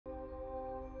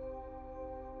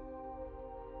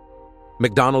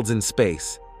McDonald's in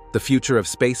space, the future of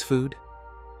space food?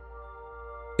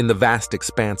 In the vast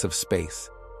expanse of space,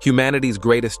 humanity's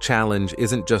greatest challenge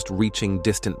isn't just reaching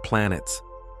distant planets,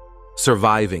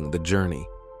 surviving the journey.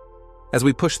 As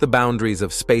we push the boundaries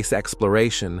of space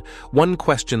exploration, one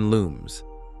question looms.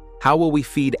 How will we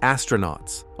feed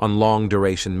astronauts on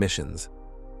long-duration missions?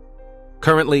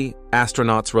 Currently,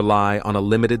 astronauts rely on a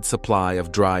limited supply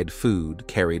of dried food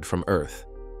carried from Earth.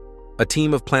 A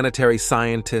team of planetary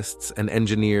scientists and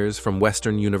engineers from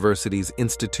Western University's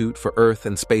Institute for Earth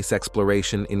and Space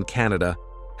Exploration in Canada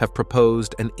have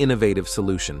proposed an innovative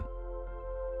solution.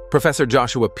 Professor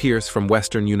Joshua Pierce from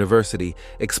Western University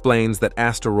explains that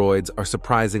asteroids are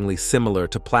surprisingly similar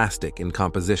to plastic in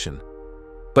composition.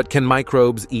 But can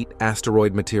microbes eat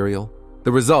asteroid material?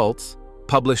 The results,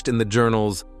 published in the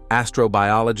journals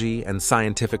Astrobiology and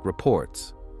Scientific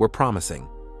Reports, were promising.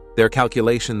 Their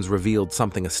calculations revealed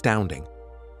something astounding.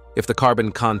 If the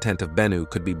carbon content of Bennu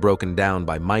could be broken down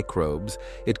by microbes,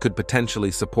 it could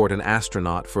potentially support an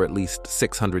astronaut for at least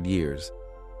 600 years.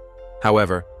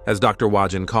 However, as Dr.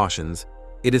 Wajan cautions,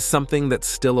 it is something that's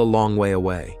still a long way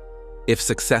away. If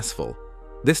successful,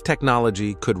 this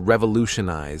technology could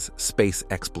revolutionize space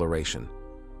exploration.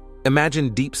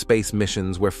 Imagine deep space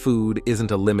missions where food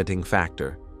isn't a limiting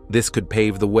factor. This could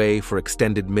pave the way for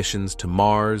extended missions to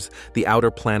Mars, the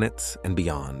outer planets, and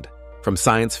beyond, from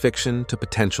science fiction to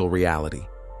potential reality.